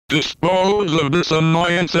Dispose of this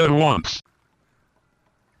annoyance at once.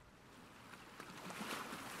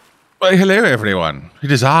 Well, hello, everyone.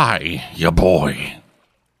 It is I, your boy.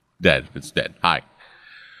 Dead. It's dead. Hi.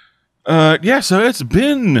 Yeah, so it's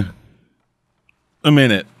been a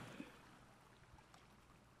minute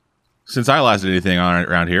since I last did anything on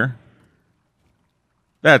around here.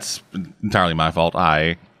 That's entirely my fault.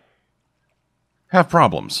 I have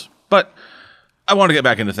problems. But I want to get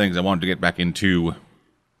back into things. I wanted to get back into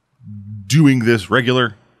doing this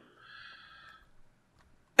regular.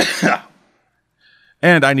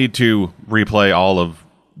 And I need to replay all of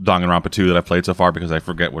Danganronpa 2 that I've played so far because I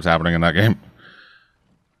forget what's happening in that game.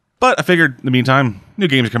 But I figured, in the meantime, new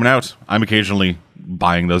games are coming out. I'm occasionally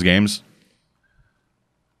buying those games.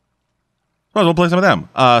 Might as well play some of them.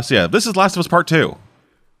 So yeah, this is Last of Us Part 2.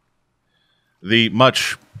 The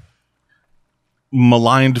much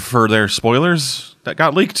maligned for their spoilers that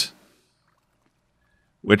got leaked.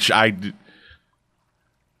 Which I'm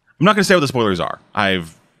not going to say what the spoilers are.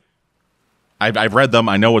 I've read them,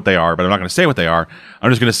 I know what they are, but I'm not going to say what they are.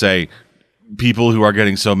 I'm just going to say people who are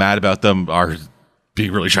getting so mad about them are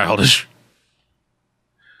being really childish.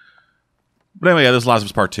 But anyway, yeah, this is Last of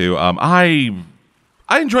Us Part 2. I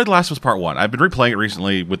enjoyed The Last of Us Part 1. I've been replaying it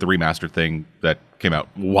recently with the remastered thing that came out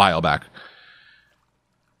a while back.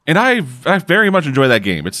 And I very much enjoy that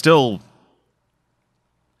game. It still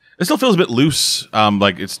feels a bit loose.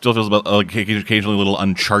 Like, it still feels a bit, like, occasionally a little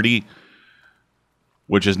Uncharty,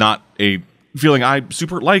 which is not a feeling I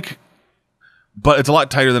super like, but it's a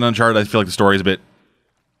lot tighter than Uncharted. I feel like the story is a bit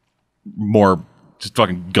more just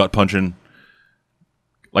fucking gut punching,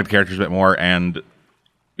 like the characters a bit more. And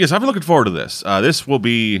yes, I've been looking forward to this. This will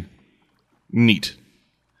be neat.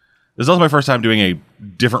 This is also my first time doing a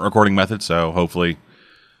different recording method, so hopefully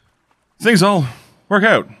things all work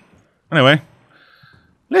out. Anyway,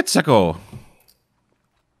 let's go.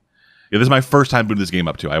 Yeah, this is my first time booting this game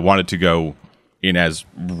up too. I wanted to go in as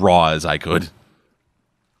raw as I could.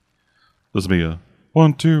 This will be a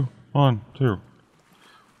 1, 2, 1, 2.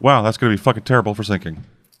 Wow, that's gonna be fucking terrible for syncing.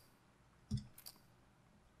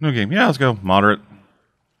 New game. Yeah, let's go. Moderate.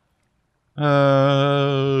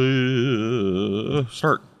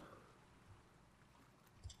 Start.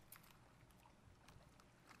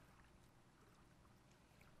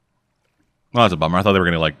 Oh, that's a bummer. I thought they were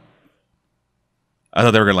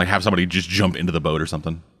gonna have somebody just jump into the boat or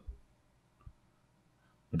something.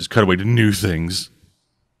 Or just cut away to new things.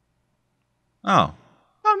 Oh,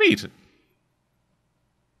 neat.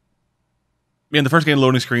 Man, the first game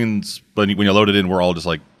loading screens, when you load it in, were all just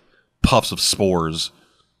like puffs of spores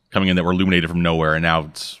coming in that were illuminated from nowhere, and now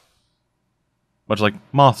it's much like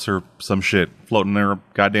moths or some shit floating near a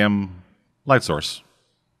goddamn light source.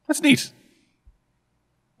 That's neat.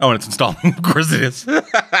 Oh, and it's installing. Of course it is.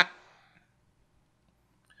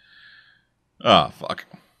 Oh, fuck.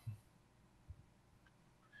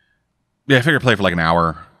 Yeah, I figured play for like an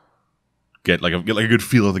hour. Get like a good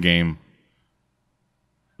feel of the game.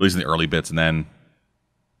 At least in the early bits, and then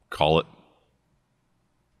call it.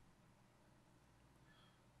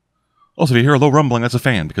 Also, if you hear a low rumbling, that's a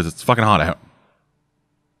fan, because it's fucking hot out.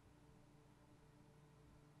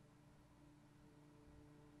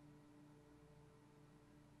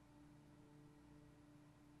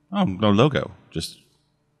 Oh, no logo. Just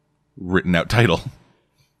written out title.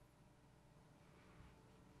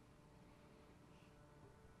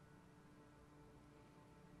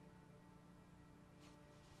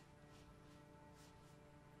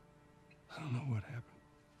 I don't know what happened.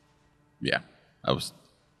 Yeah, I was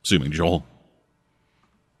assuming Joel.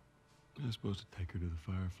 I was supposed to take her to the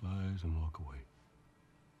Fireflies and walk away.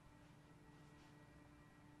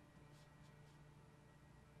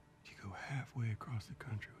 You go halfway across the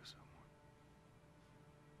country with someone.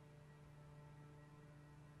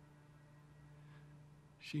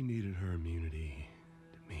 She needed her immunity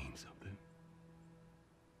to mean something.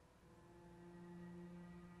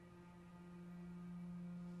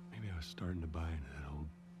 Maybe I was starting to buy into that old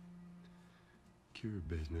cure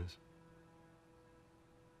business.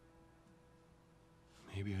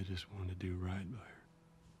 Maybe I just wanted to do right by her.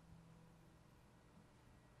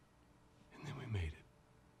 And then we made it.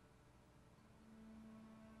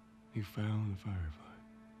 We found the Firefly.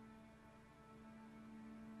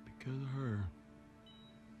 Because of her,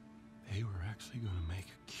 they were actually going to make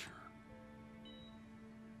a cure.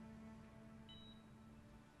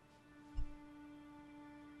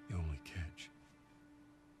 The only catch,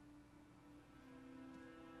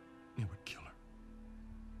 it would kill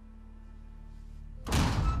her.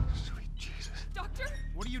 Sweet Jesus. Doctor?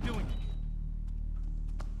 What are you doing?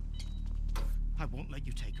 I won't let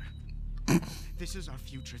you take her. This is our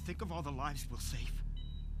future. Think of all the lives we'll save.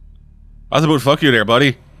 I was about to fuck you there,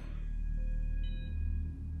 buddy.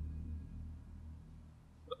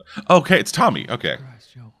 Okay, it's Tommy. Okay.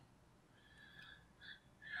 Christ, Joe.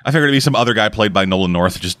 I figured it'd be some other guy played by Nolan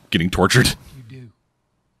North just getting tortured. You do.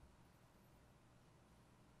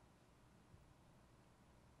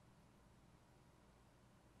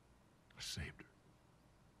 I saved her.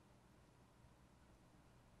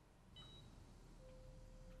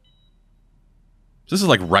 So this is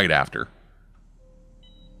like right after.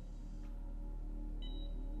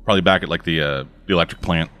 Probably back at like the electric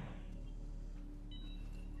plant.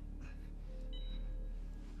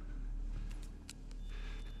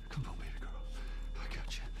 Come on, baby girl. I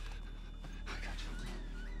got you. I got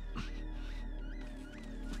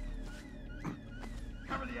you.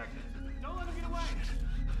 Cover the exit. Don't let him get away.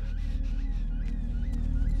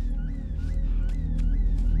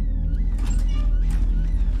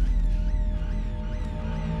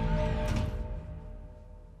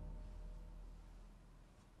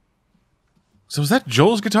 So was that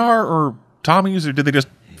Joel's guitar or Tommy's, or did they just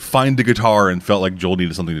find a guitar and felt like Joel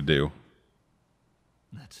needed something to do?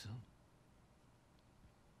 That's so.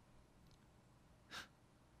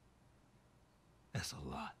 That's a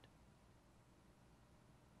lot.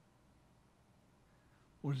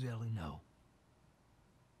 What does Ellie know?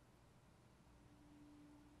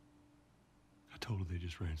 I told her they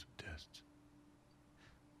just ran some tests.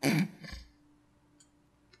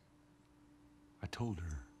 I told her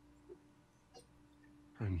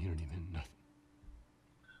her immunity meant nothing.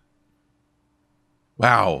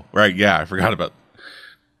 Wow. Right, yeah, I forgot about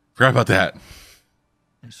that.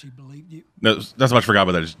 And she believed you? No, not so much forgot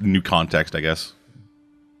about that, just new context, I guess.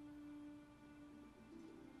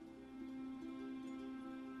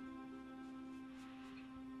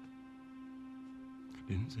 I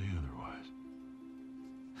didn't say otherwise.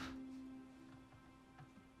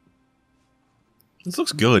 This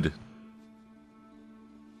looks good.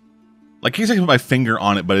 Like, I can't put my finger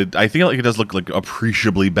on it, but I feel like it does look like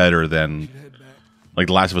appreciably better than like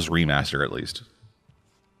The Last of Us Remaster, at least.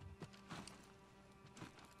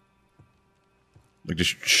 Like,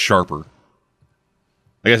 just sharper.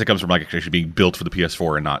 I guess it comes from like actually being built for the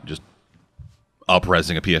PS4 and not just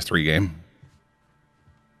up-resing a PS3 game.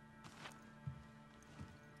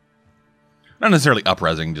 Not necessarily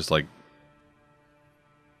up-resing, just like...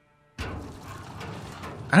 I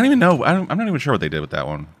don't even know. I'm not even sure what they did with that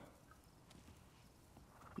one.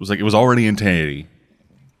 It was like, it was already in 1080. It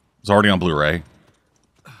was already on Blu-ray.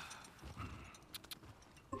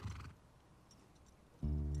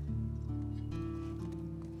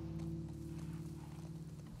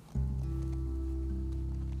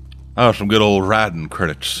 Oh, some good old riding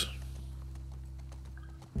credits.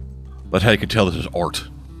 That's how you can tell this is art.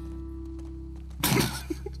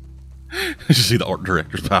 You see the art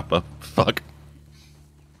directors pop up. Fuck.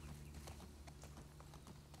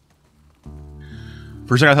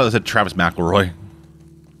 For a second, I thought it said Travis McElroy.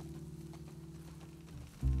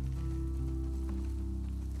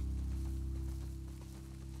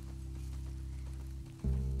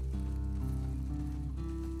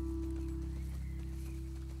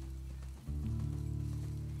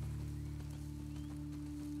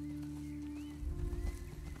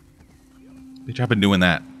 Bitch, I've been doing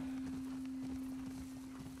that.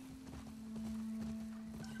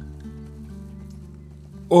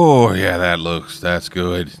 Oh, yeah, that's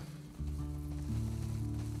good.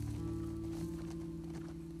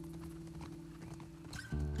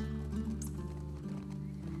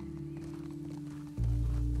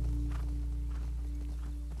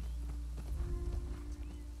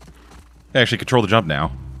 I actually control the jump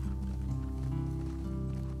now.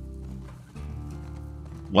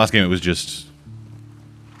 Last game it was just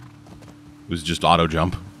auto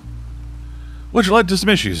jump, which led to some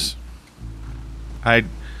issues. I'm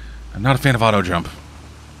not a fan of auto jump.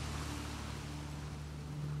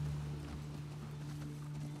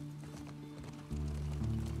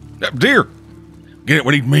 Deer! Get it,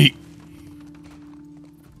 we need meat.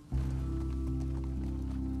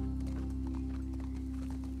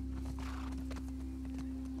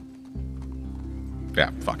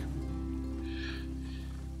 Yeah, fuck.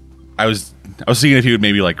 I was seeing if he would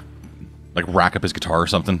maybe like rack up his guitar or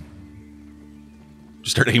something.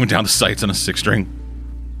 Just start aiming down the sights on a 6-string.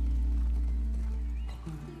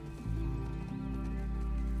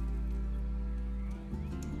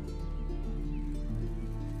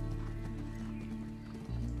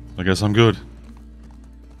 I guess I'm good.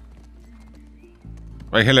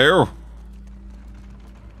 Why, hello.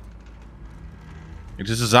 It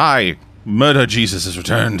is as I, Murder Jesus, has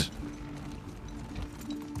returned.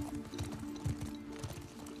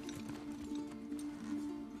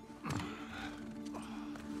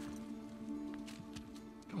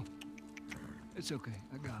 It's okay.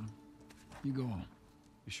 I got him. You go on.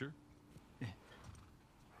 You sure? Yeah.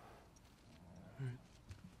 All right.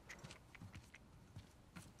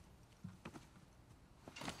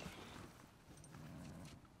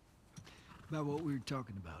 About what we were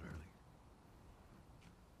talking about earlier.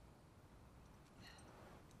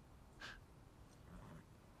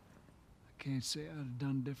 I can't say I'd have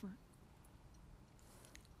done different.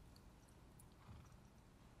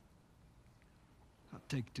 I'll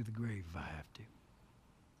take it to the grave if I have to.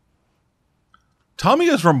 Tommy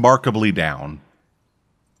is remarkably down.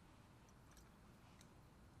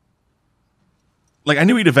 Like, I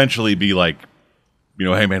knew he'd eventually be like, you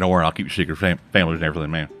know, hey man, don't worry, I'll keep your secret families and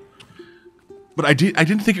everything, man. But I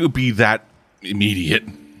didn't think it would be that immediate.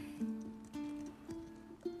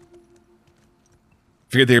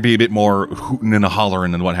 Figured there'd be a bit more hooting and a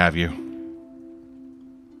hollering and what have you.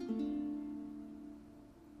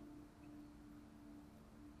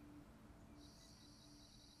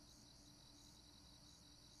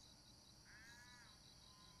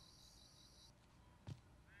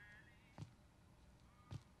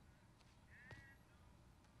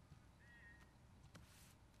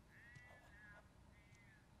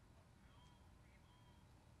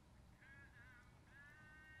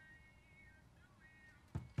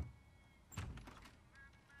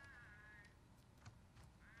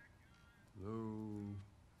 Hello?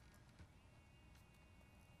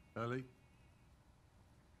 Ellie?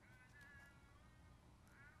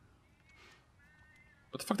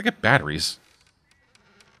 What the fuck, they get batteries?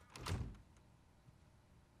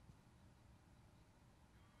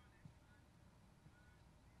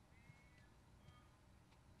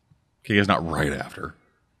 Okay, he's not right after.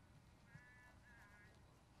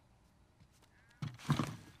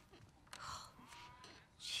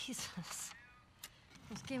 Jesus.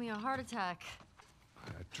 Almost gave me a heart attack. I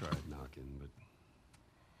tried knocking, but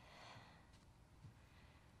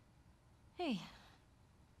Hey,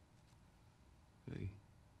 hey,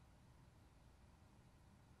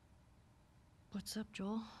 what's up,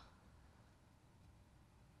 Joel?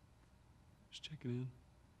 just checking in.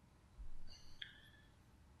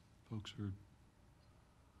 Folks are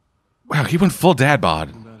Wow, he went full dad bod.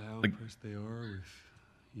 talking about how Like, impressed they are with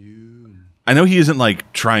you and I know he isn't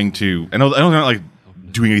like trying to. I know they're not like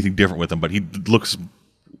doing anything different with him, but he looks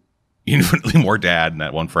infinitely more dad in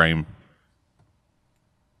that one frame.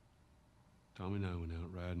 Tommy and I went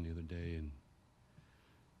out riding the other day, and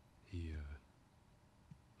he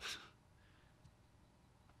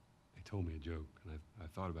told me a joke, and I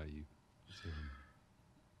thought about you. It's,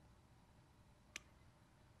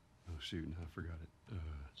 oh shoot, I forgot it.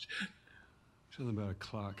 Something about a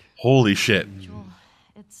clock. Holy shit! Joel,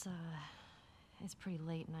 it's pretty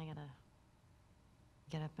late and I gotta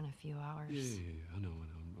get up in a few hours. Yeah, I know.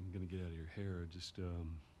 I'm gonna get out of your hair. Just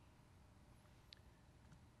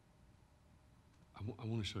I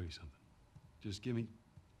want to show you something. Just give me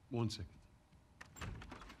 1 second.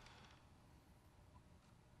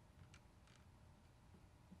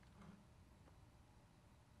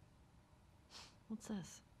 What's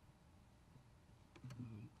this?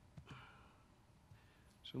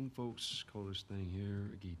 Some folks call this thing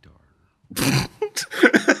here a guitar.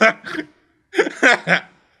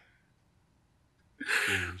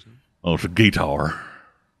 Oh, it's a guitar.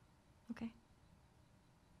 Okay.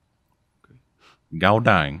 Okay. God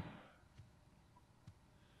dang.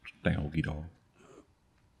 Dang old guitar.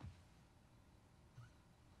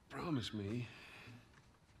 Promise me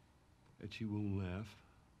that you won't laugh.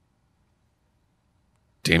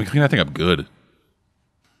 Damn, you clean that thing up good.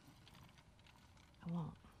 I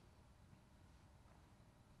won't.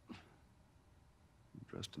 I'm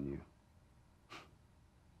trusting you.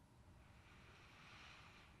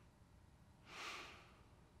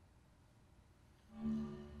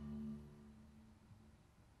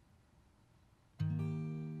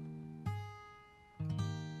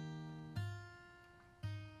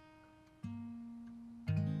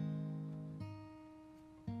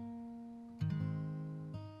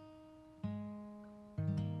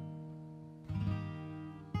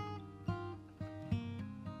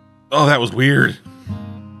 Oh, that was weird.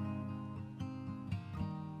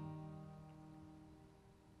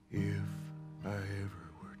 If I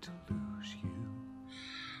ever were to lose you,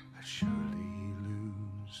 I'd surely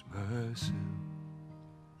lose myself.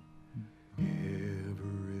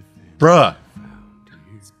 Everything Bruh. I found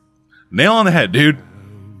here Nail on the head, dude.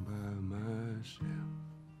 found by myself.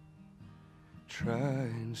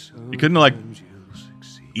 Trying You couldn't have, like, sometimes you'll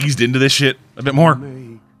succeed. eased into this shit a bit more.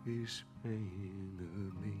 Make this man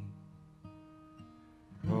of me.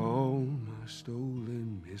 All my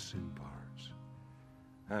stolen missing parts,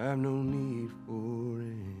 I've no need for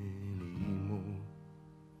any more.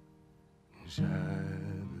 'cause I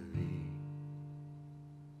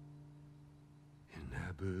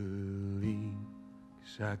believe,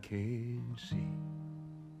 'cause I can see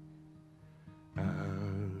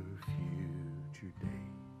our future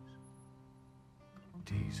days,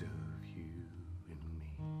 days of you and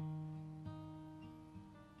me.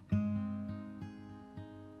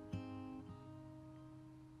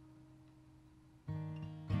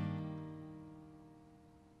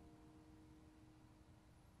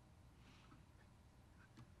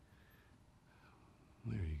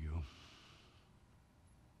 There you go.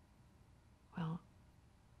 Well,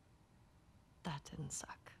 that didn't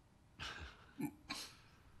suck.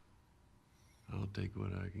 I'll take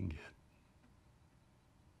what I can get.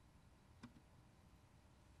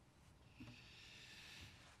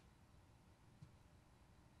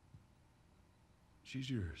 She's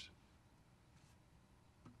yours.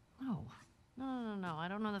 No. No. I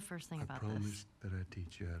don't know the first thing I about promised this. that I'd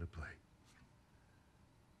teach you how to play.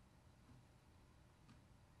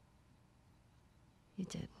 You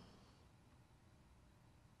did.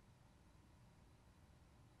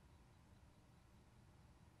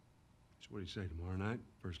 So what do you say, tomorrow night?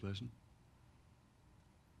 First lesson?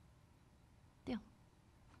 Deal.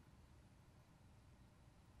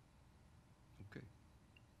 Okay.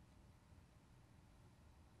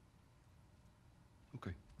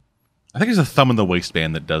 Okay. I think it's a thumb in the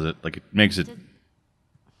waistband that does it. Like, it makes it a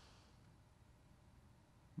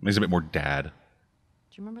bit more dad. Do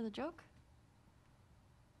you remember the joke?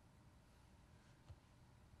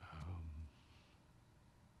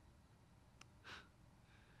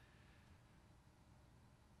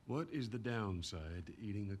 What is the downside to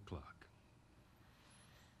eating a clock?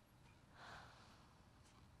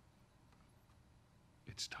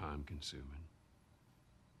 It's time consuming.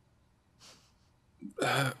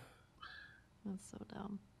 That's so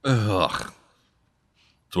dumb. Ugh.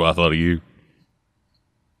 That's what I thought of you.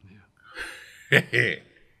 Yeah.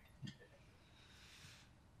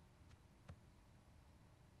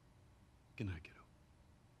 Good night, kiddo.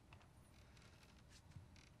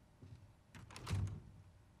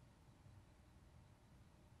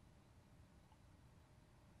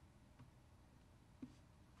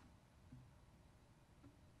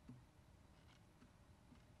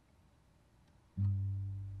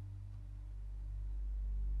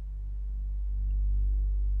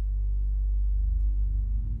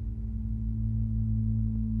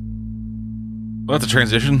 Well, that's a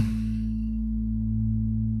transition.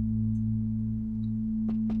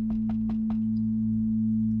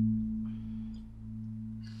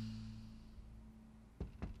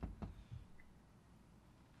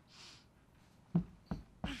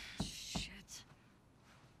 Shit.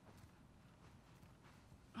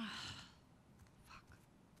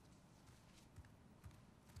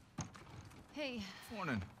 Hey,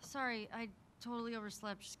 Morning. sorry, I totally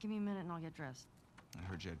overslept. Just give me a minute and I'll get dressed. I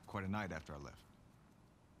heard you had quite a night after I left.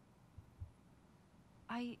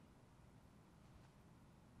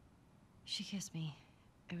 She kissed me.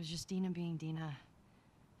 It was just Dina being Dina.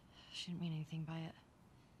 She didn't mean anything by it.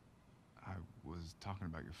 I was talking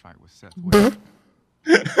about your fight with Seth. Wait.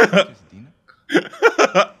 Just Dina?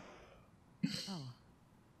 Oh.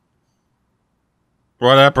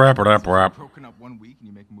 Rap. Broken up 1 week and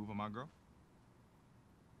you make a move on my girl?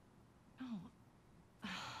 No.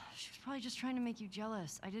 She was probably just trying to make you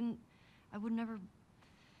jealous. I would never...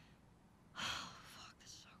 Fuck,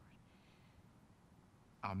 this is awkward.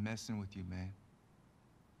 I'm messing with you, man.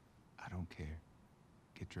 I don't care.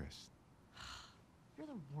 Get dressed. You're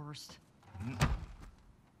the worst.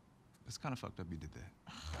 It's kind of fucked up you did that.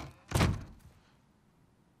 Get your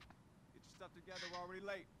stuff together, we're already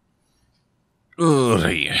late.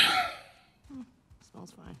 Ugh, yeah.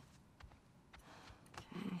 Smells fine.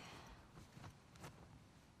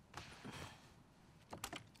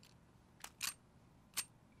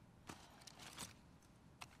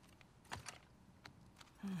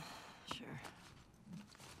 Okay. Sure.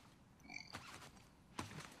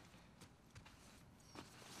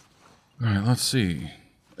 All right, let's see.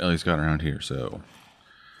 Ellie's got around here, so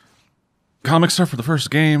comic stuff for the first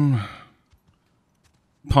game.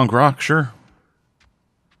 Punk rock, sure.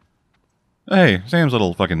 Hey, Sam's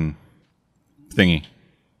little fucking thingy.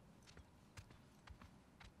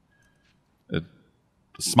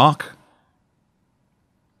 Smock.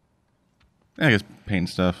 Yeah, I guess paint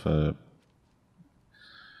stuff. Oh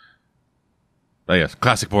yes,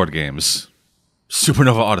 classic board games.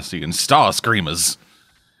 Supernova Odyssey and Star Screamers.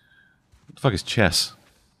 What the fuck is chess?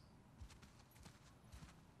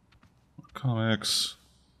 Comics.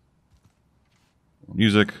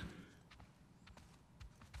 Music.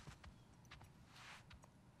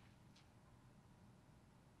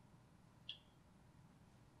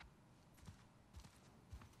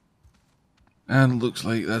 And looks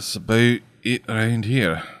like that's about it around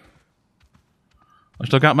here. I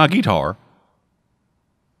still got my guitar.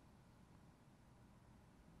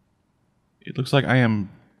 It looks like I am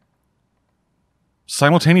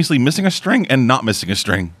simultaneously missing a string and not missing a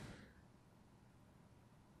string.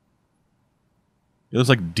 It looks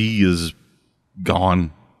like D is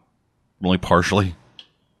gone, only partially.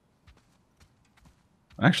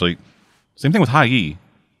 Actually, same thing with high E.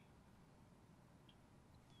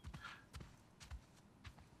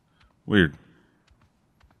 Weird.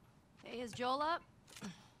 Hey, is Joel up?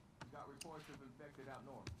 Got reports of infected out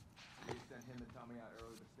north. They sent him and Tommy out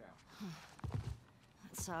early to scout.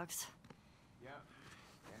 That sucks. Yeah.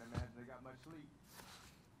 Can't imagine they got much sleep.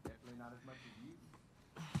 Definitely not as much as you.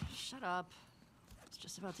 Shut up. I was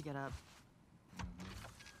just about to get up.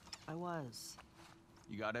 I was.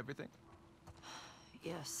 You got everything?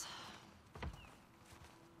 Yes.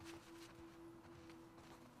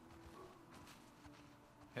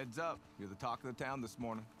 Heads up. You're the talk of the town this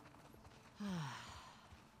morning.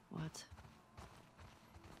 What?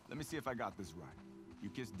 Let me see if I got this right. You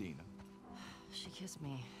kissed Dina, She kissed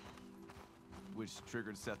me. which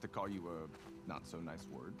triggered Seth to call you a not-so-nice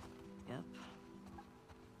word. Yep.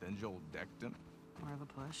 Then Joel decked him, More of a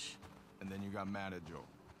push. and then you got mad at Joel.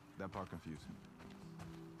 That part confused me.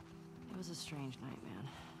 It was a strange night, man.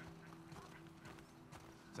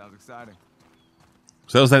 Sounds exciting.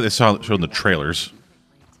 So that was that they showed in the trailers.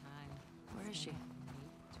 Where is she?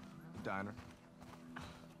 Diner.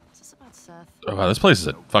 Is this about Seth? Oh wow, this place is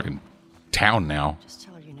a fucking town now. Just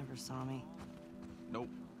tell her you never saw me. Nope.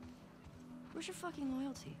 Where's your fucking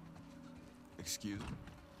loyalty? Excuse me.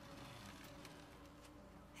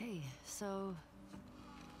 Hey, so...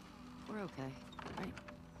 We're okay, right?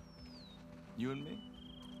 You and me?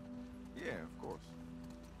 Yeah, of course.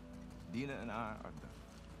 Dina and I are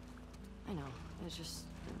done. I know. It's just...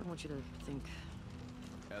 I don't want you to think...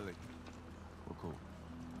 Ellie, we're cool.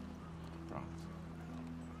 Promise.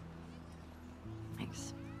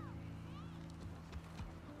 Thanks.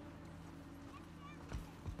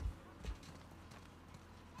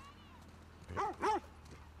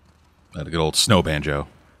 Had a good old snow banjo.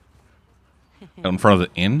 Out in front of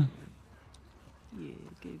the inn. Yeah,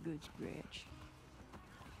 get a good scratch.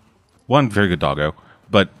 One very good doggo,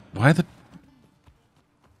 but why do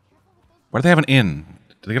they have an inn?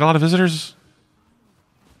 Do they get a lot of visitors?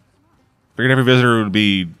 Figured every visitor would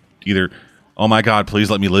be either, oh my god,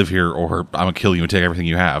 please let me live here, or I'm gonna kill you and take everything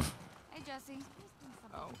you have. Hey, Jesse.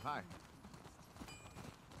 Oh, hi.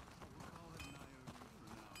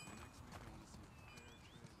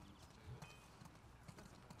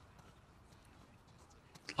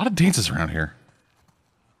 A lot of dances around here.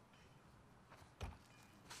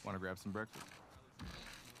 Want to grab some breakfast?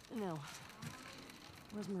 No.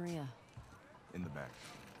 Where's Maria? In the back.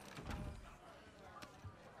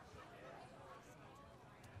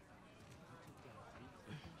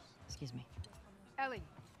 Excuse me. Ellie.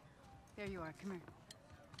 There you are. Come here.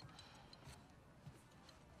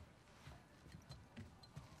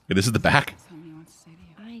 Hey, this is the back. Something he wants to say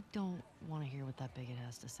to you. I don't want to hear what that bigot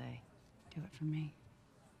has to say. Do it for me.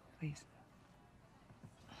 Please.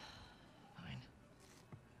 Fine.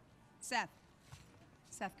 Seth.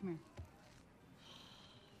 Seth, come here.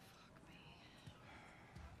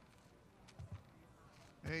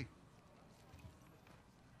 Hey,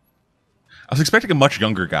 I was expecting a much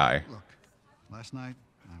younger guy. look. Last night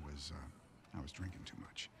I was drinking too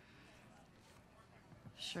much.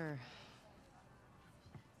 Sure.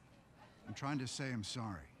 I'm trying to say I'm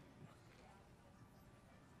sorry.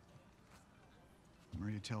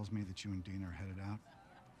 Maria tells me that you and Dean are headed out.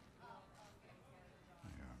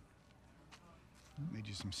 I made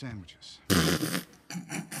you some sandwiches.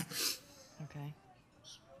 Okay.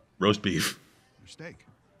 Roast beef. Or steak.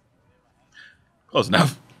 Close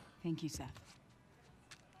enough. Thank you, Seth.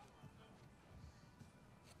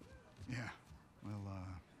 Yeah. Well,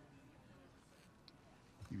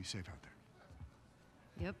 you be safe out there.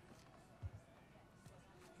 Yep.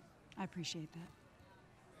 I appreciate that.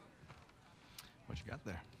 What you got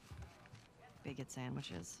there? Bigot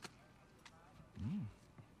sandwiches.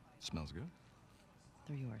 Smells good.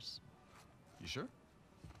 They're yours. You sure?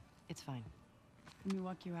 It's fine. Let me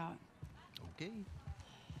walk you out. Okay.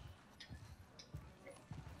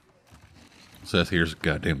 Seth, here's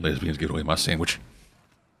goddamn lesbians get away my sandwich.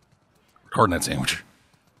 Recording that sandwich.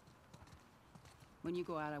 When you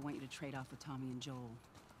go out, I want you to trade off with Tommy and Joel.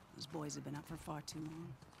 Those boys have been up for far too long.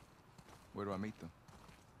 Where do I meet them?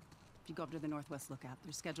 If you go up to the Northwest Lookout,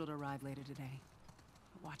 they're scheduled to arrive later today.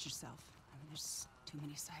 But watch yourself. I mean, there's too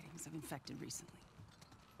many sightings of infected recently.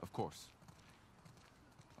 Of course.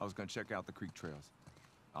 I was gonna check out the creek trails.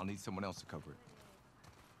 I'll need someone else to cover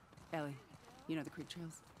it. Ellie, you know the creek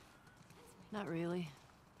trails? Not really.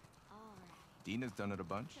 Dina's done it a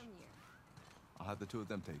bunch. I'll have the two of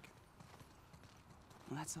them take it.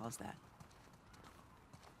 Well, that solves that.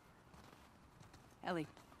 Ellie,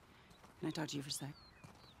 can I talk to you for a sec?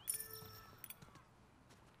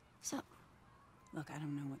 What's up? Look, I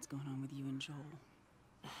don't know what's going on with you and Joel.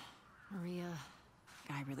 Maria,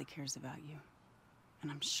 Guy really cares about you.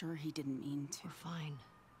 And I'm sure he didn't mean to. we're fine.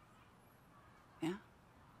 Yeah?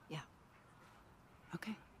 Yeah.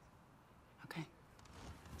 Okay. Okay.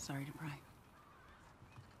 Sorry to pry.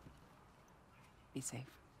 Be safe.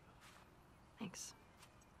 Thanks.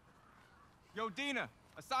 Yo, Dina,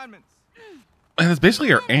 assignments. And it's basically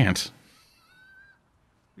her aunt.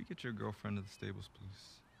 We get your girlfriend to the stables,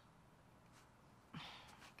 please.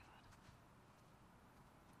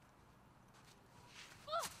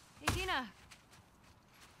 Hey, Dina.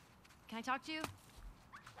 Can I talk to you?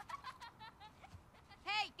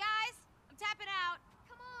 Hey, guys! I'm tapping out.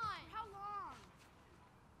 Come on! How long?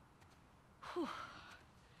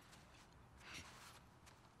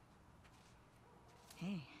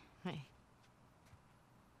 Hey. Hey.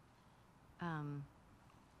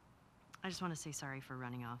 I just want to say sorry for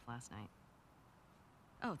running off last night.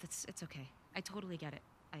 Oh, it's okay. I totally get it.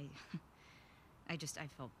 I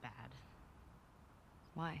felt bad.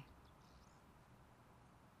 Why?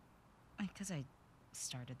 Because I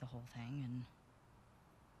started the whole thing,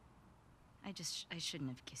 and I shouldn't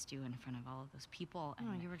have kissed you in front of all of those people. And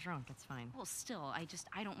No, you were drunk. It's fine. well, still, I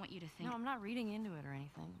don't want you to think. No, I'm not reading into it or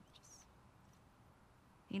anything. Just...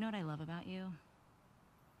 You know what I love about you?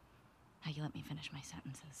 How you let me finish my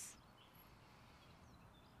sentences.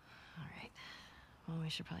 All right. Well, we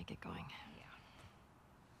should probably get going.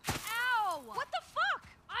 Yeah. Ow! What the fuck?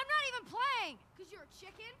 I'm not even playing! Because you're a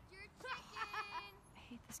chicken? You're a chicken! I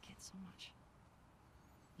hate this kid so much.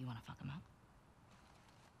 You want to fuck him up?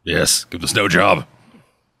 Yes, give the snow job.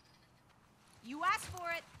 You asked for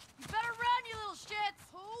it! You better run, you little shits!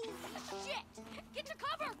 Holy shit! Get to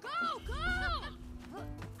cover! Go! Go!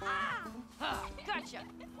 Ah! Gotcha!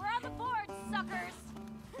 We're on the board, suckers!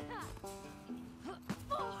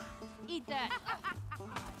 Eat that!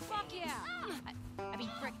 Fuck yeah! I mean,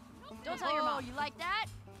 frick. Don't tell your mom. You like that?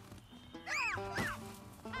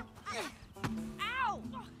 Ow!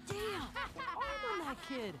 Damn! Arm on that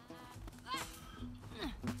kid!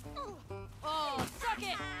 Oh, suck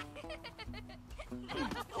it!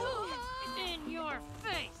 In your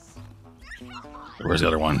face! Where's the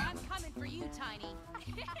other one? I'm coming for you, Tiny.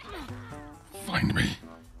 Find me.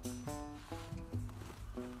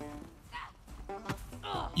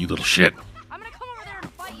 You little shit. I'm gonna come over there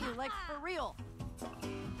and fight you, like, for real.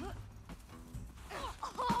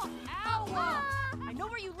 Ow! I know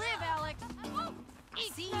where you live, Alex.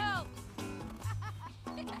 Eat snow!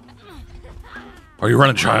 Are you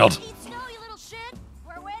running, child? Eat snow, you little shit!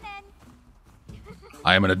 We're winning!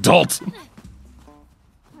 I am an adult. Oh,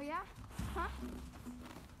 yeah? Huh?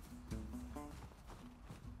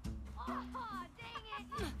 Oh, dang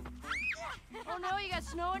it! Oh no, you got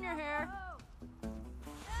snow in your hair.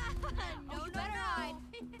 No, you better hide.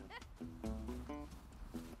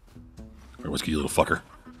 Where whiskey, you little fucker?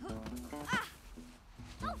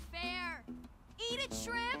 No fair. Eat it,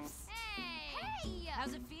 shrimps. Hey.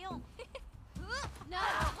 How's it feel? No.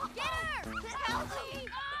 Get her. Help me.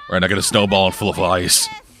 Right, I got a snowball and full of ice.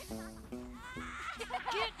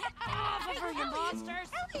 Get off of her, you monsters!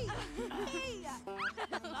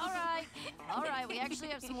 All right, we actually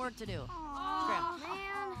have some work to do. Scram.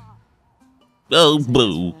 Man. Oh,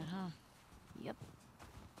 boo. Yep.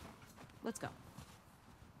 Let's go.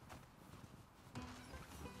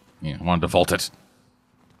 Yeah, I want to default it.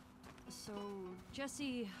 So,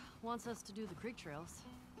 Jesse wants us to do the creek trails.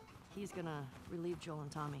 He's gonna relieve Joel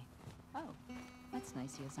and Tommy. Oh, that's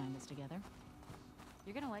nice you assigned us together.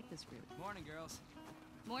 You're gonna like this route. Morning, girls.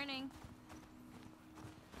 Morning.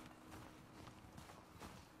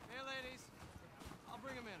 Hey, ladies. I'll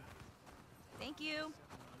bring them in. Thank you.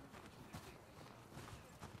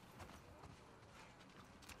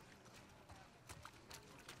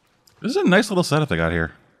 This is a nice little setup they got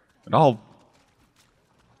here. It all.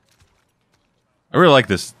 I really like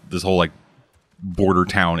this whole like border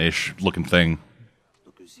town-ish looking thing.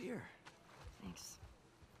 Look who's here. Thanks.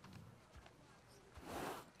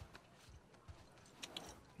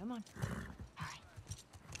 Come on.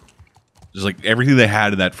 Just like everything they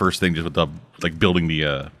had in that first thing, just with the like building the,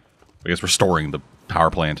 I guess restoring the power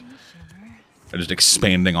plant, and just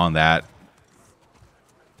expanding on that.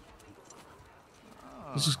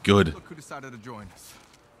 This is good. Look who decided to join us.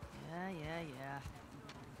 Yeah.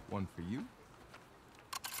 One for you.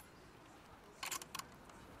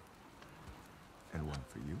 And one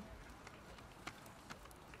for you.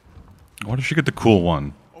 Why does she get the cool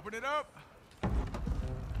one? Open it up.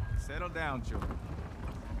 Settle down, children.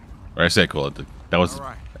 Or I say cool. That was All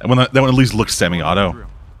right. that one at least looks semi-auto.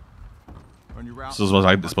 On your route, This is what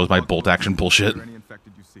I suppose my bolt action bullshit. any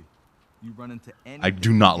infected you see. You run into any I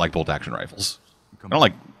do not like bolt action rifles. I don't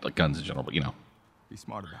like guns in general, but you know, Be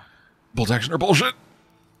smart about it. bolt action are bullshit.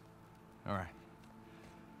 All right.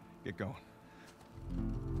 Get going.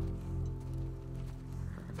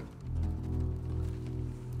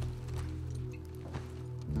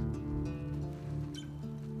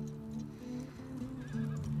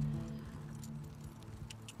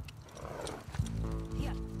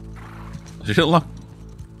 Did you lock?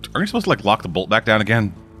 Are you supposed to like lock the bolt back down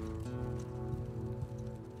again?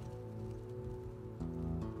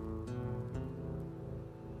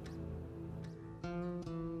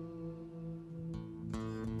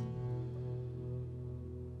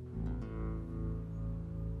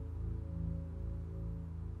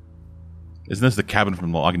 Isn't this the cabin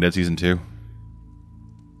from The Walking Dead Season 2?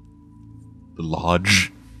 The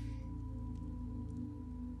lodge.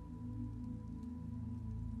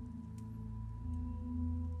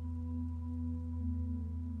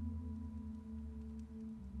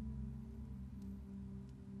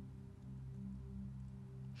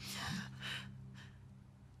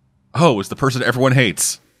 Oh, it's the person everyone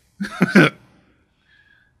hates.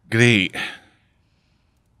 Great.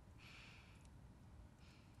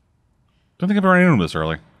 Don't think I've ever run into him this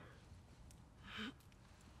early.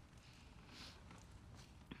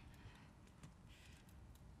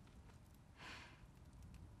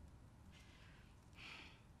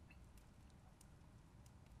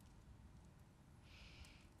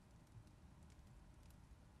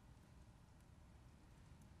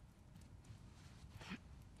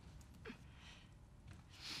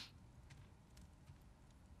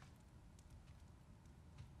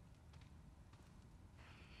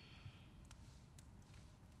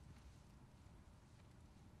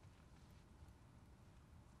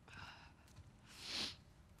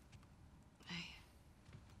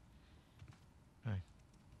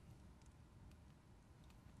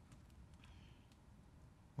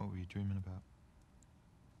 What were you dreaming about?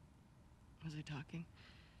 Was I talking?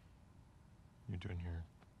 You're doing your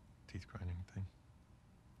teeth grinding thing.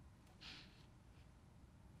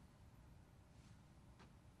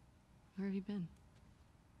 Where have you been?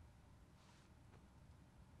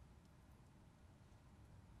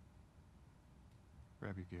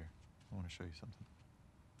 Grab your gear. I want to show you something.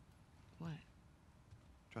 What?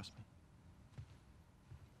 Trust me.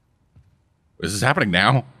 Is this happening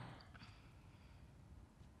now?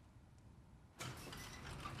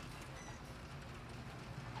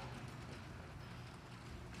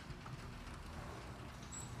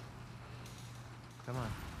 Come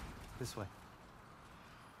on. This way.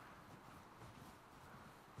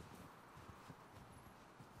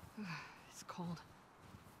 It's cold.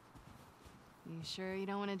 You sure you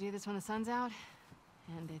don't want to do this when the sun's out?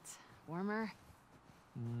 And it's warmer?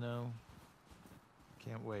 No.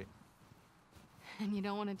 Can't wait. And you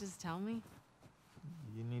don't want to just tell me?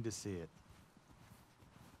 You need to see it.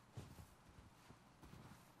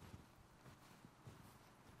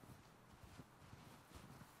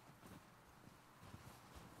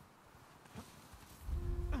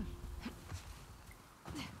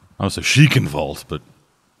 Oh, so she can vault, but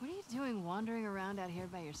What are you doing wandering around out here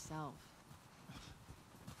by yourself?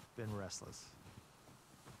 Been restless.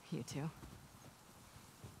 You too?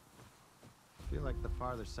 Feel like the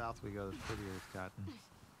farther south we go, the prettier it's gotten.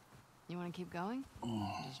 You want to keep going?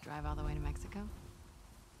 Just drive all the way to Mexico?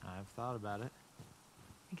 I've thought about it.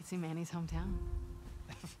 You can see Manny's hometown.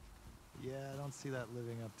 Yeah, I don't see that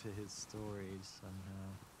living up to his stories somehow.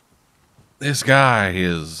 this guy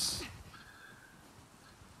is...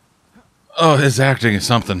 Oh, his acting is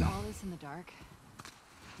something. All this in the dark.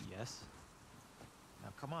 Yes. Now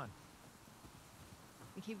come on.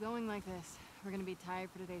 We keep going like this, we're gonna be tired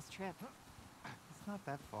for today's trip. It's not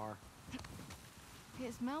that far. Okay,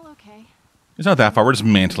 is Mel okay? It's not that far. We're just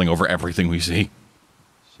mantling over everything we see.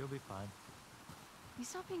 She'll be fine. You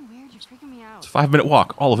stop being weird, you're freaking me out. It's a 5-minute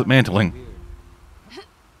walk, all of it mantling. Weird.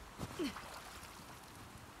 Are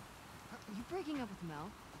you breaking up with Mel?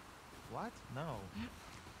 What? No.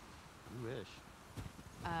 You wish.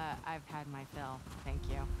 I've had my fill, thank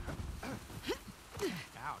you.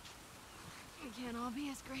 Ouch. We can't all be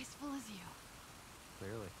as graceful as you.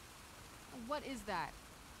 Clearly. What is that?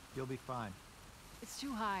 You'll be fine. It's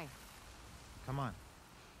too high. Come on.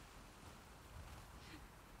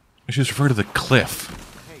 She was referring to the cliff.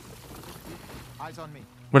 Hey. Eyes on me.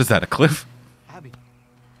 What is that, a cliff? Abby.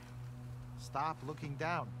 Stop looking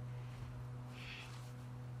down.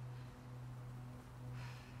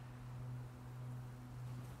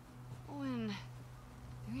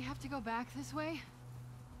 to go back this way?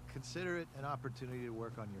 Consider it an opportunity to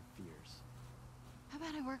work on your fears. How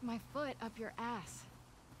about I work my foot up your ass?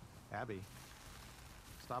 Abby,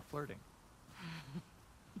 stop flirting.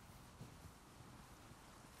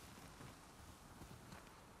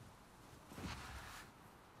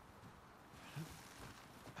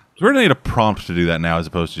 So we're gonna need a prompt to do that now, as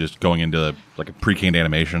opposed to just going into like a pre-canned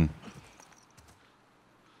animation.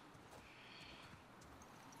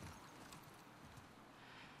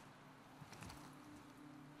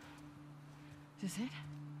 Is it?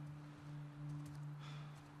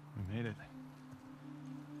 We made it.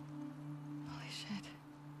 Holy shit.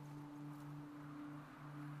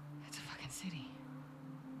 It's a fucking city.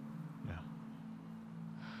 Yeah.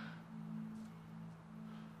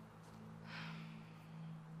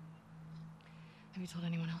 Have you told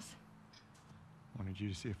anyone else? Wanted you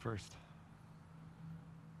to see it first.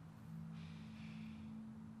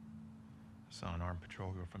 Saw an armed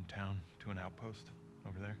patrol go from town to an outpost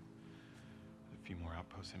over there. A few more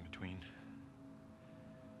outposts in between.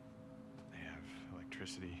 They have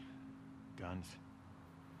electricity, guns.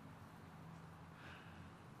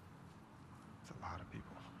 It's a lot of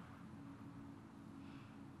people.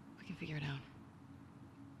 We can figure it out.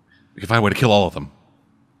 We can find a way to kill all of them.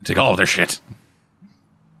 Take all of their shit.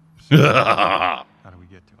 How do we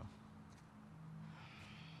get to them?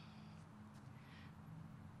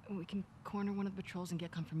 We can corner one of the patrols and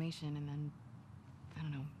get confirmation, and then, I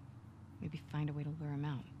don't know, maybe find a way to lure him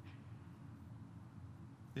out.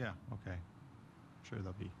 Yeah, okay. I'm sure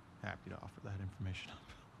they'll be happy to offer that information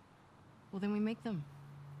up. Well, then we make them.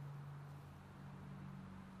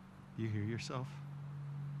 You hear yourself?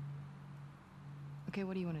 Okay,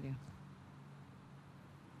 what do you want to do?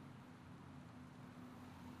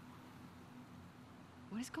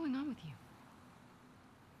 What is going on with you?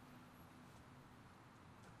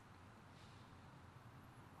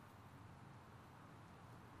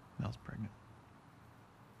 Mel's pregnant.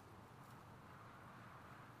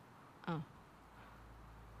 Oh.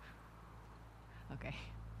 Okay.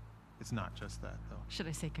 It's not just that, though. Should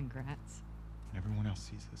I say congrats? When everyone else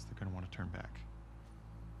sees this, they're gonna want to turn back.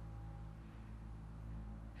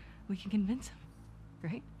 We can convince him,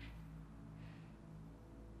 right?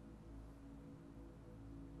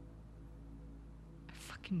 I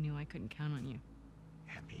fucking knew I couldn't count on you.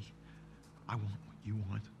 Abby, I want what you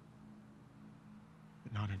want.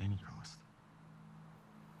 But not at any cost.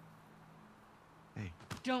 Hey.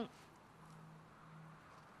 Don't.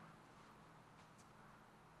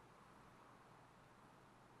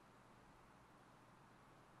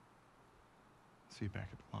 See you back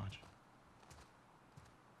at the lodge.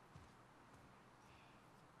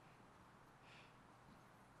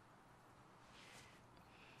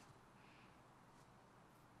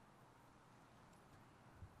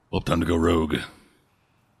 Well, time to go rogue.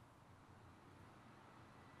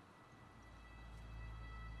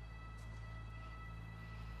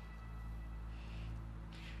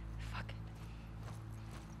 Fuck it.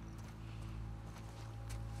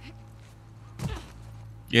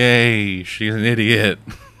 Yay, she's an idiot. I'll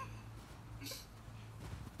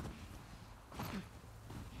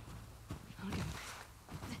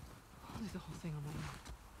do the whole thing on my own.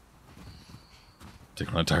 Take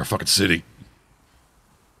on an entire fucking city.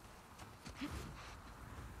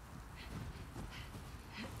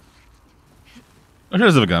 Oh, she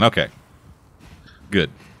does have a gun. Okay. Good.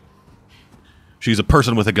 She's a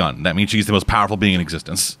person with a gun. That means she's the most powerful being in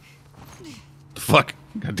existence. The fuck?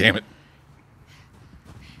 God damn it.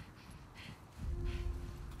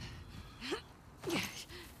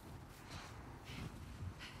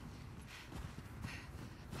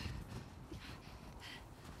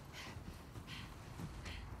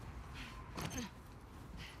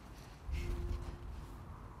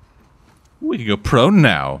 We can go pro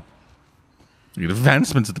now. We get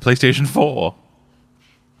advancements at the PlayStation 4.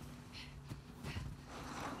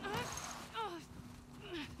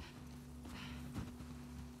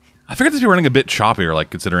 I figured this would be running a bit choppier, like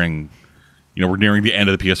considering, you know, we're nearing the end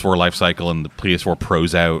of the PS4 life cycle and the PS4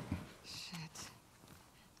 Pro's out. Shit.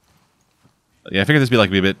 Yeah, I figured this would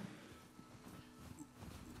be a bit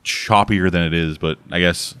choppier than it is, but I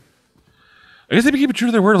guess they keep it true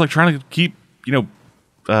to their word, like trying to keep, you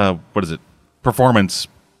know, what is it? Performance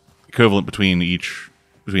equivalent between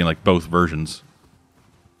like both versions.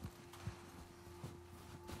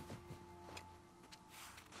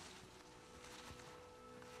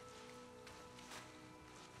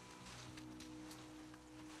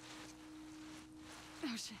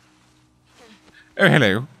 Oh shit. Oh,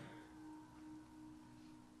 hello.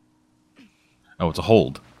 Oh, it's a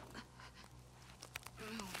hold.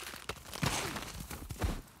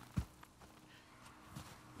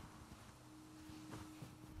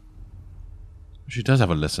 She does have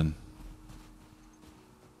a listen.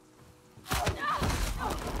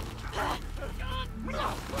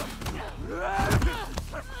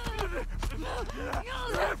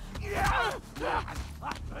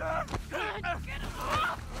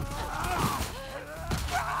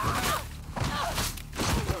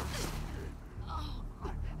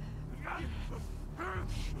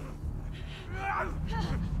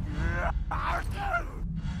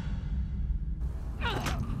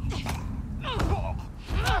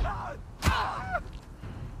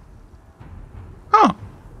 Huh.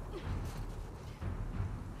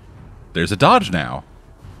 There's a dodge now.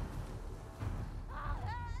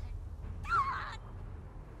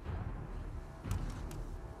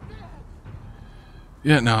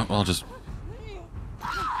 Yeah, no, I'll just...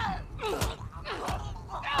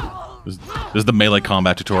 This is the melee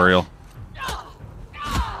combat tutorial.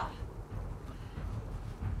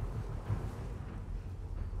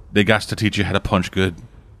 They got to teach you how to punch good.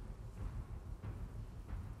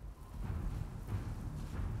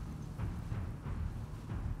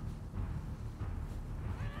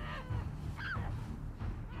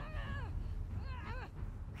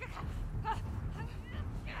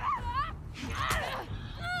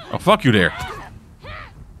 Oh, fuck you there.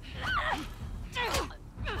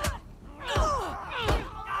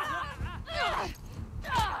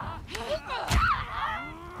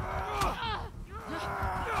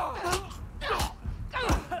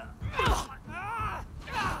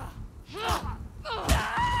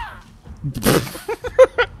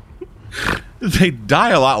 They die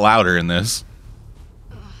a lot louder in this.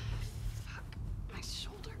 My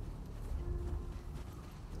shoulder.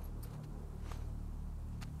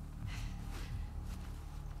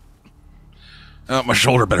 Oh, my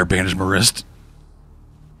shoulder better bandage my wrist.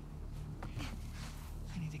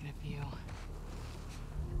 I need to get a view.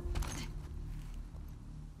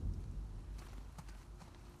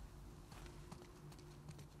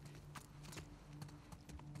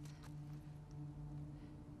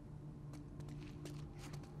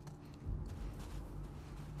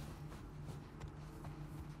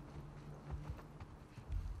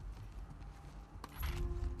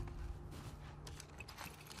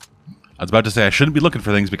 I was about to say I shouldn't be looking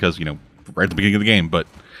for things because, you know, right at the beginning of the game, but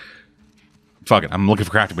fuck it, I'm looking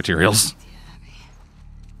for crafting materials.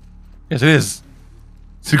 Yes, it is.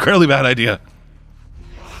 It's an incredibly bad idea.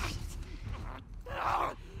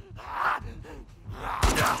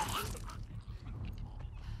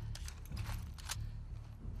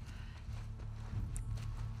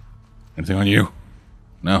 Anything on you?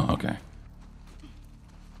 No? Okay.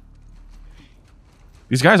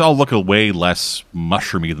 These guys all look way less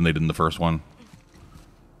mushroomy than they did in the first one.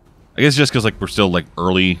 I guess just because like we're still like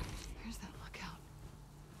early. Where's that lookout?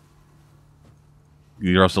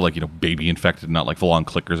 You're also like, you know, baby infected, not like full on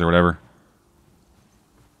clickers or whatever.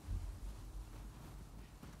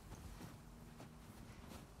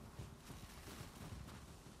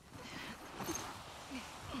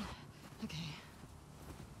 Okay.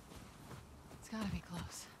 It's gotta be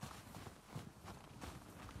close.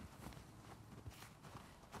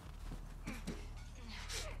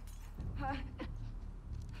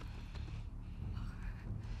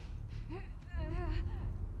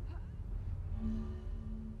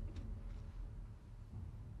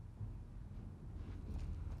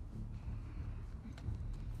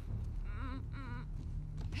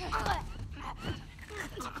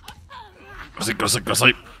 Go sleep, go sleep, go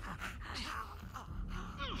sleep.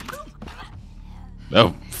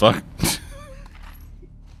 Oh, fuck.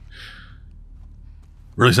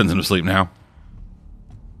 Really sends him to sleep now.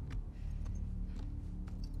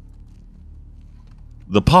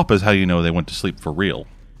 The pop is how you know they went to sleep for real.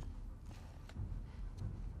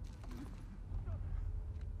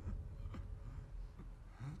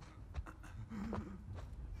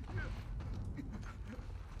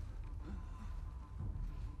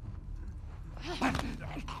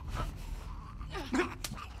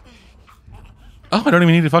 Oh, I don't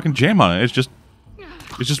even need to fucking jam on it. It's just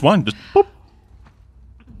one. Just boop.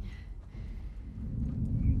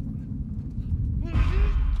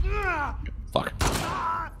 Fuck.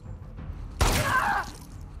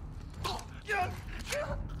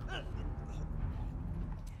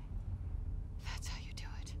 That's how you do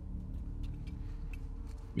it.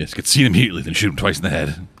 Yes, get seen immediately, then shoot him twice in the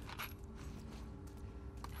head.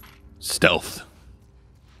 Stealth.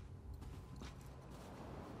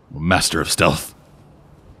 Master of stealth.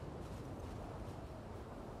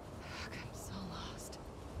 Fuck, I'm so lost.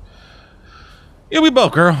 Yeah, we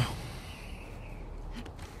both, girl.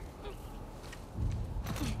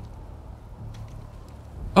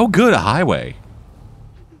 Oh, good, a highway.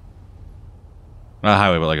 Not a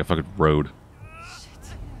highway, but like a fucking road.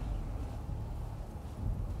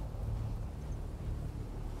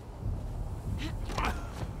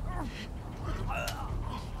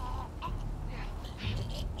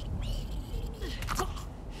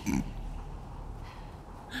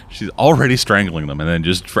 She's already strangling them, and then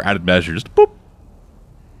just for added measure, just boop.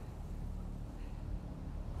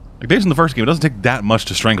 Like days in the first game, it doesn't take that much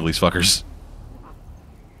to strangle these fuckers.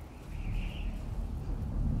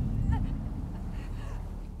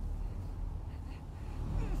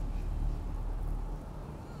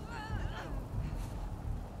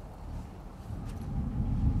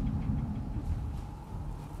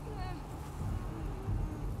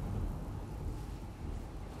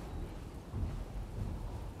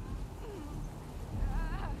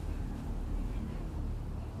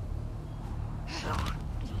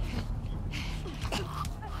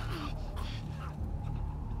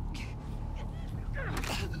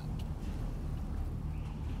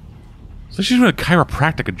 So she's doing a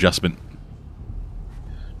chiropractic adjustment.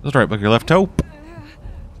 That's right, look your left toe.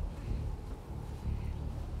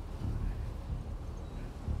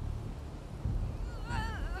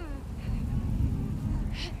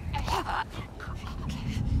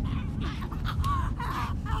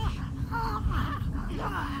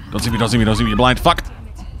 Don't see me, don't see me, don't see me, you're blind. Fuck!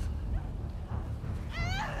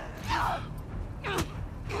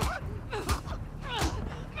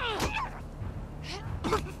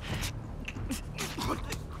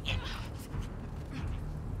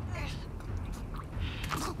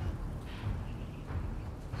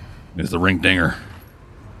 There's the ring dinger.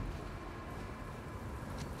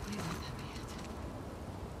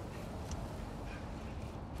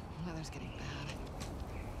 Weather's getting bad.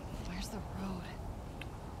 Where's the road?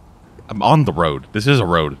 I'm on the road. This is a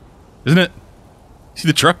road, isn't it? See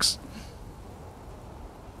the trucks?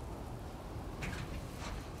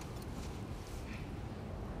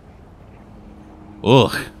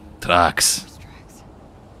 Ugh, trucks.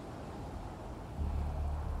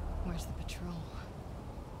 Where's the patrol?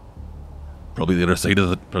 Probably the other side of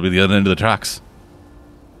the, probably the other end of the tracks.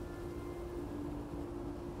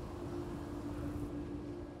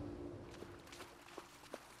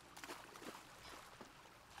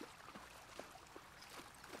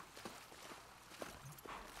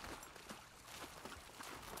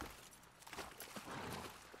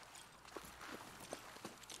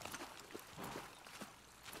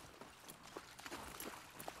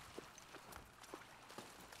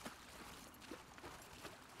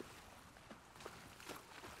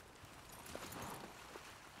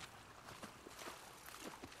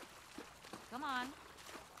 Come on.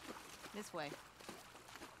 This way.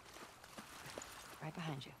 Right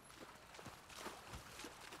behind you.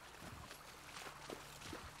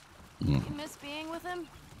 You miss being with him?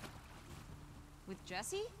 With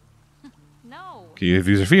Jesse? No. Okay, if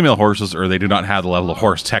these are female horses, or they do not have the level of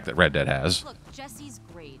horse tech that Red Dead has. Look, Jesse's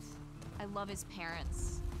great. I love his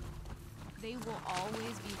parents. They will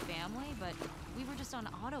always be family, but we were just on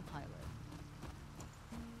autopilot.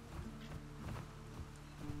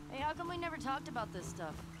 Hey, how come we never talked about this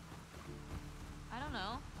stuff? I don't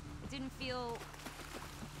know. It didn't feel...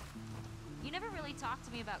 You never really talked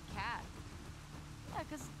to me about Kat. Yeah,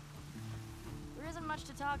 'cause there isn't much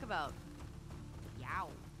to talk about. Yow.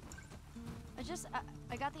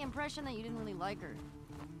 I got the impression that you didn't really like her.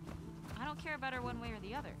 I don't care about her one way or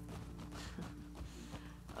the other.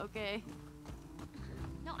 Okay.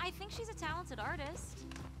 No, I think she's a talented artist.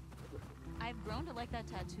 I've grown to like that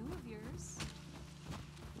tattoo of yours.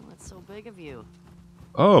 What's so big of you?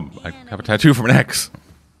 Oh, I have a tattoo from an ex.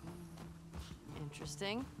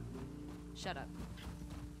 Interesting. Shut up.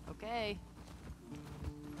 Okay.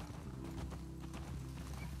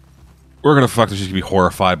 We're gonna fuck this. She's gonna be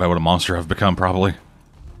horrified by what a monster I've become, probably.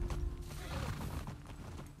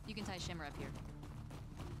 You can tie Shimmer up here.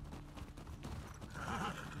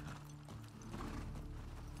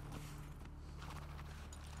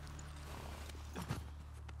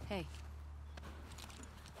 Hey,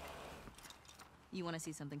 You want to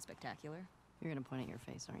see something spectacular? you're gonna point at your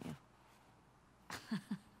face, aren't you?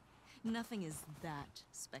 Nothing is that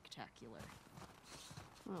spectacular.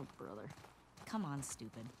 Oh, brother. Come on,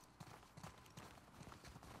 stupid.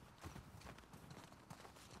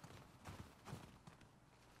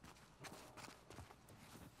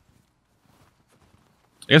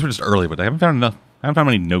 I guess we're just early, but I haven't found enough. I haven't found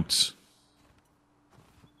many notes.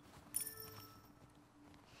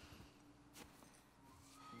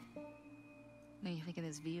 What do you think of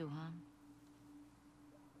this view, huh?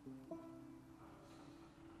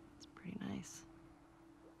 It's pretty nice.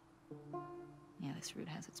 Yeah, this route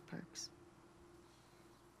has its perks.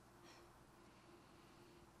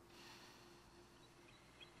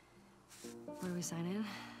 Where do we sign in?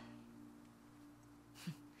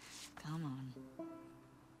 Come on.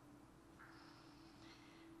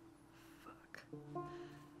 Fuck.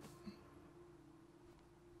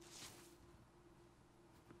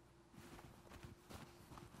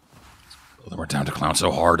 time to clown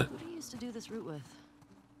so hard. Who do you used to do this route with?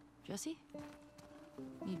 Jesse?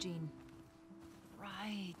 Eugene.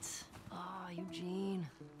 Right. Ah, Eugene.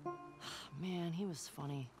 Man, he was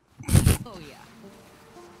funny. Oh, yeah.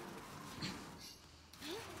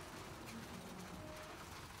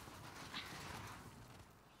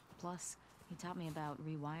 Plus, he taught me about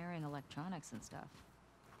rewiring electronics and stuff.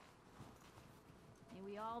 May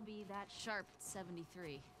we all be that sharp at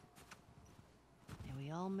 73. May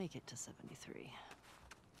we all make it to 73.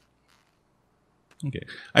 Okay.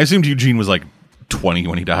 I assumed Eugene was like 20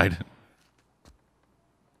 when he died.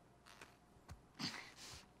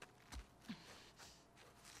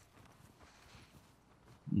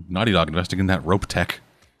 Naughty Dog investing in that rope tech.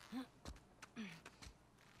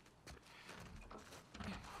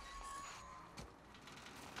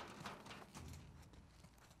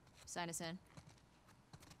 Sign us in.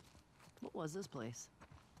 What was this place?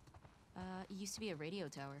 It used to be a radio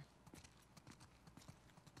tower.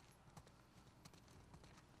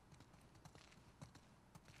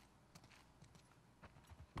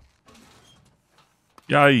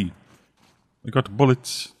 Yay! I got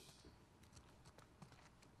bullets.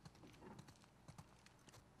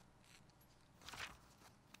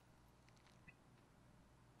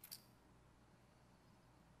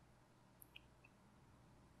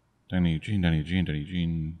 Danny Eugene.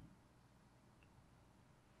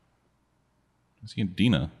 I see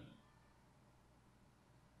Dina.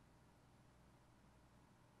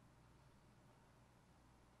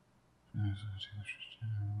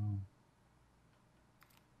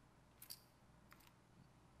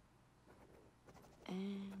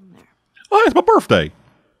 And there. Oh, it's my birthday.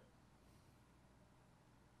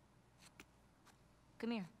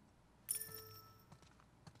 Come here.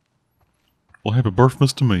 Well, happy birthday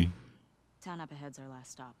to me. Town up ahead's our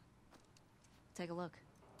last stop. Take a look.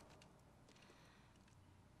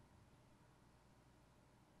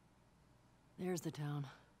 There's the town.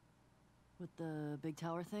 With the big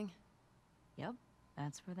tower thing? Yep,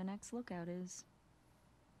 that's where the next lookout is.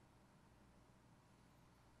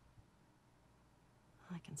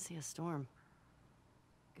 I can see a storm.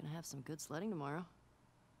 Gonna have some good sledding tomorrow.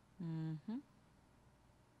 Mm-hmm.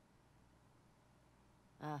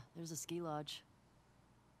 Ah, there's a ski lodge.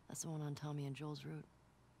 That's the one on Tommy and Joel's route.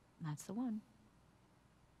 That's the one.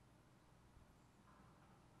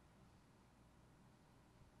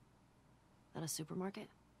 That a supermarket?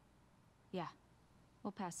 Yeah.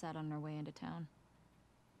 We'll pass that on our way into town.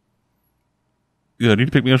 Yeah, I need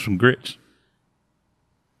to pick me up some grits.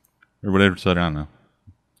 Or whatever it's said, I don't know.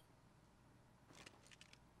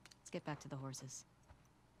 Let's get back to the horses.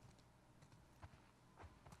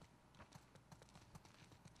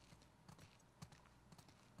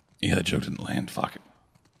 Yeah, that joke didn't land. Fuck it.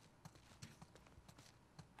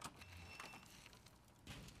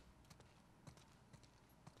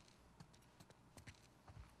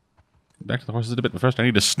 Back to the horses a bit, but first I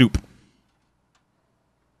need to snoop.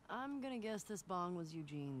 I'm gonna guess this bong was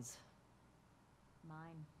Eugene's.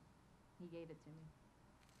 Mine. He gave it to me.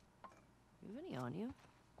 You have any on you?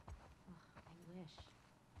 I wish.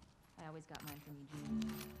 I always got mine from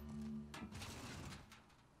Eugene.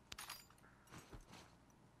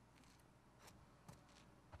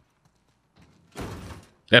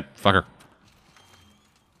 Yep, fucker.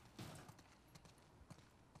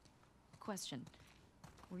 Question.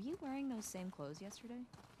 Were you wearing those same clothes yesterday?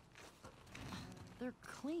 They're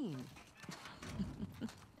clean.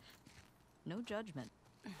 No judgment.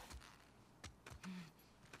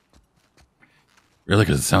 Really?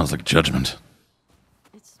 Because it sounds like judgment.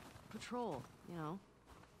 It's patrol, you know.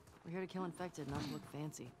 We're here to kill infected, not to look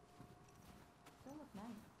fancy. They look nice.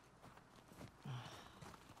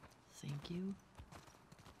 Thank you.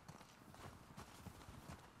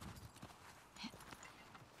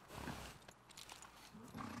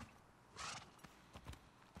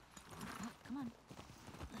 Come on.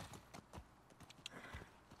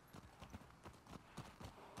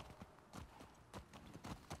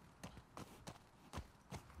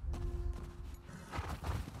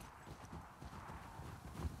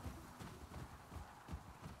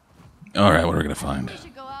 All right, what are we gonna find? We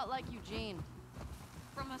should go out like Eugene.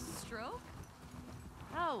 From a stroke?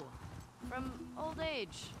 No, from old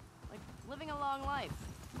age. Like living a long life.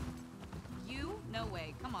 You? No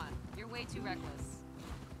way. Come on. You're way too reckless.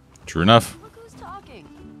 True enough. Look who's talking.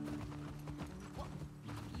 Well,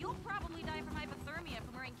 you'll probably die from hypothermia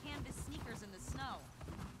from wearing canvas sneakers in the snow.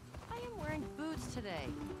 I am wearing boots today.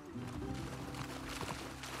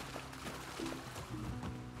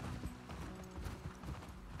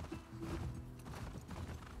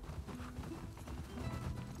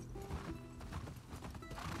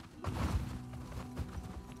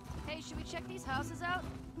 Hey, Hey, should we check these houses out?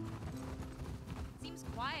 Seems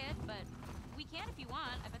quiet, but we can if you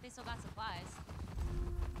want. I bet they still got supplies.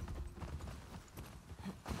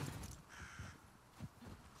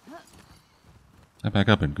 I back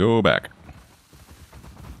up and go back.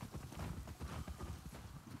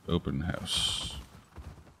 Open house.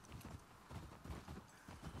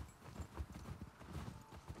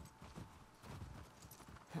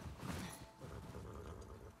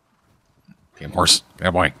 Damn horse.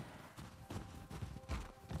 Bad boy.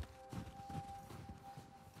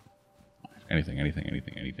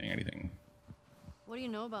 Anything. What do you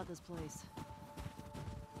know about this place?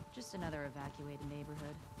 Just another evacuated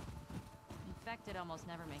neighborhood. Infected almost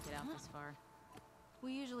never make it out this far.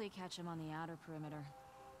 We usually catch them on the outer perimeter.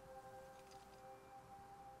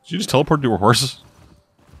 Did you just teleport to her horse?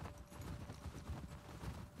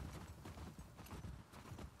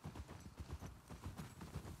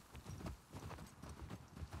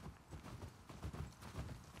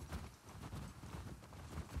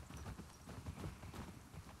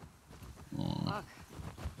 Fuck.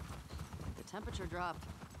 The temperature dropped.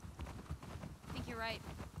 I think you're right.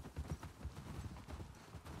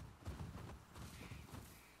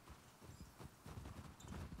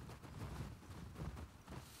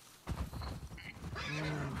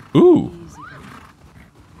 Ooh.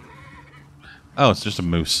 Oh, it's just a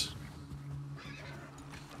moose.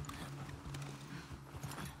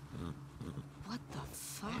 What the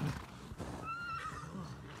fuck?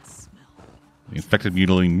 Smell. The infected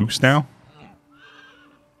mutilating moose now?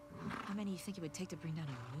 How many do you think it would take to bring down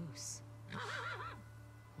a moose? More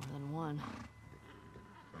than one.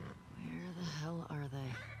 Where the hell are they?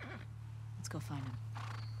 Let's go find them.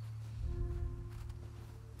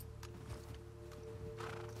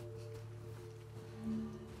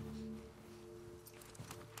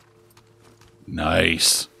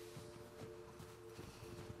 Nice.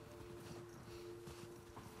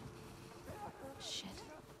 Shit.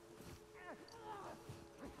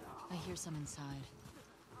 I hear some inside.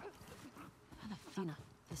 Dina,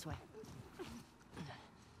 this way.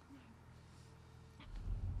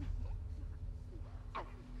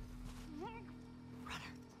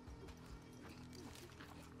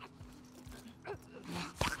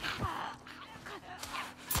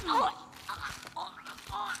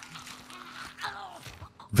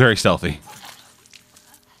 Very stealthy.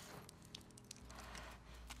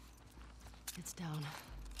 It's down.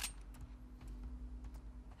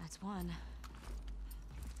 That's one.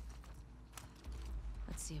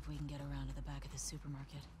 Let's see if we can get around to the back of the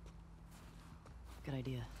supermarket. Good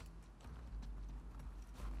idea.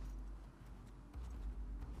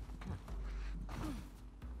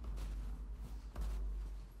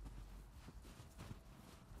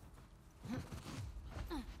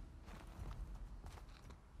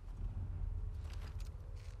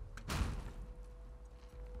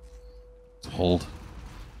 Hold.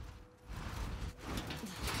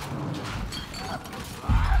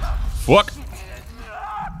 Fuck.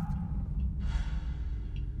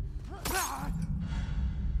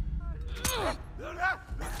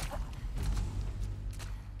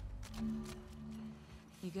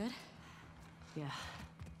 You good? Yeah,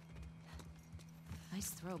 Nice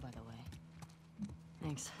throw, by the way.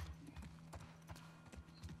 thanks.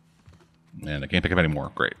 And I can't pick up any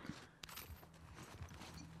more. Great.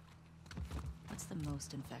 What's the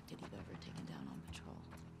most infected you've ever taken down on patrol?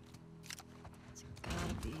 It's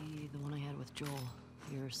gotta be the one I had with Joel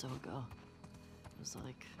a year or so ago. It was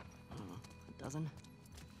like, I don't know, a dozen?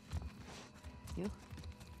 You?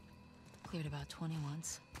 Cleared about 20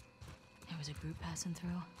 once. There was a group passing through.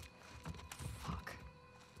 Fuck.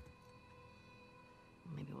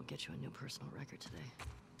 Maybe we'll get you a new personal record today.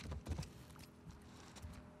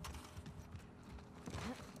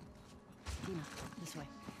 Dina, this way.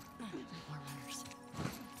 More runners.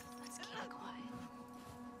 Let's keep it quiet.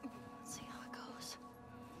 Let's see how it goes.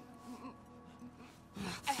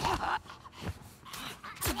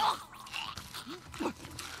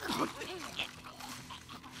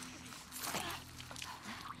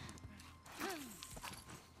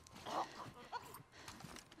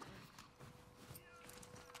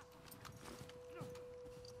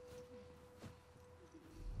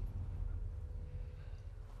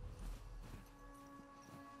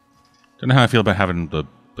 Don't know how I feel about having the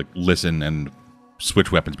listen and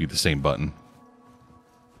switch weapons be the same button.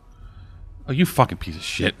 Oh, you fucking piece of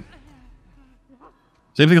shit.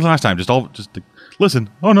 Same thing as last time. Just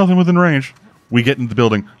listen. Oh, nothing within range. We get into the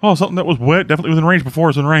building. Oh, something that was wet, definitely within range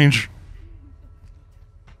before is in range.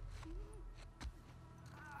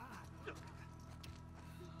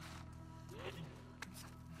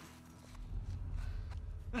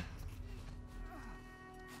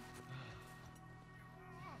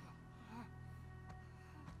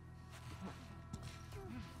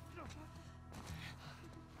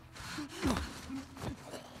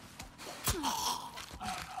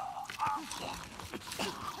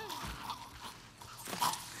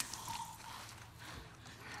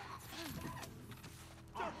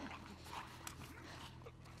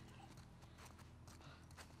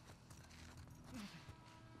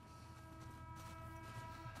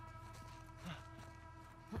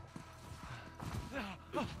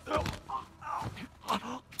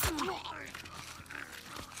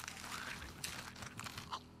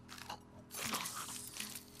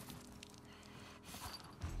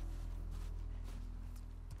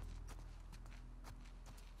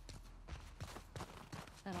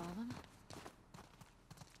 That all of them?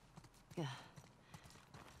 Yeah.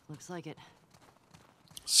 Looks like it.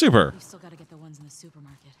 Super. We've still got to get the ones in the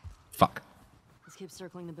supermarket. Fuck. Let's keep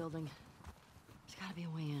circling the building. There's gotta be a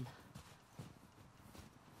way in.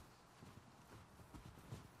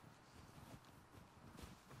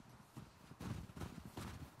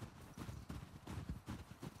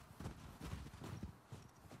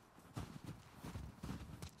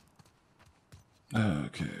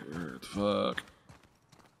 Okay, where the fuck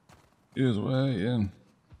is a way in?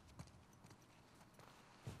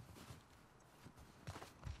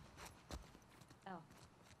 Oh,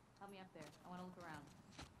 help me up there. I want to look around.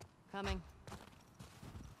 Coming.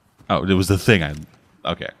 Oh, it was the thing I...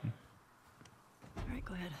 Okay. Alright,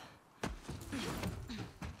 go ahead.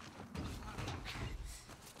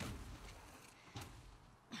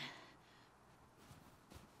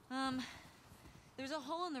 There's a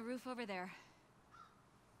hole in the roof over there.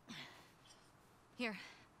 Here.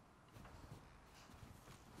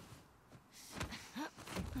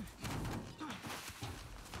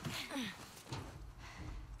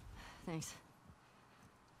 Thanks.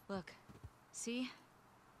 Look. See?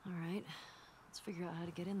 Alright. Let's figure out how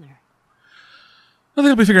to get in there. I think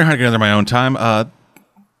I'll be figuring out how to get in there my own time. That's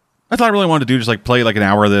all I really wanted to do, just like play like an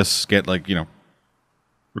hour of this, get like, you know,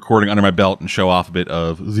 recording under my belt and show off a bit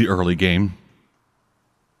of the early game.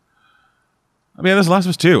 I mean, this is Last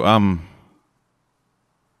of Us 2.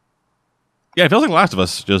 Yeah, it feels like Last of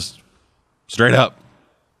Us, just straight up.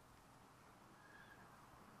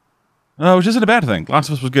 Which isn't a bad thing. Last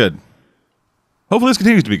of Us was good. Hopefully this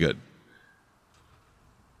continues to be good.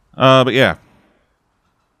 But yeah.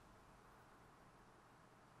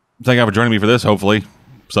 Thank you for joining me for this, hopefully.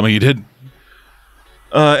 Some of you did.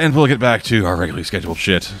 And we'll get back to our regularly scheduled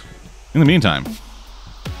shit. In the meantime.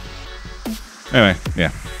 Anyway,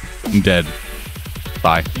 yeah. I'm dead.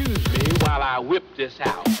 Bye. Excuse me while I whip this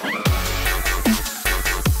out.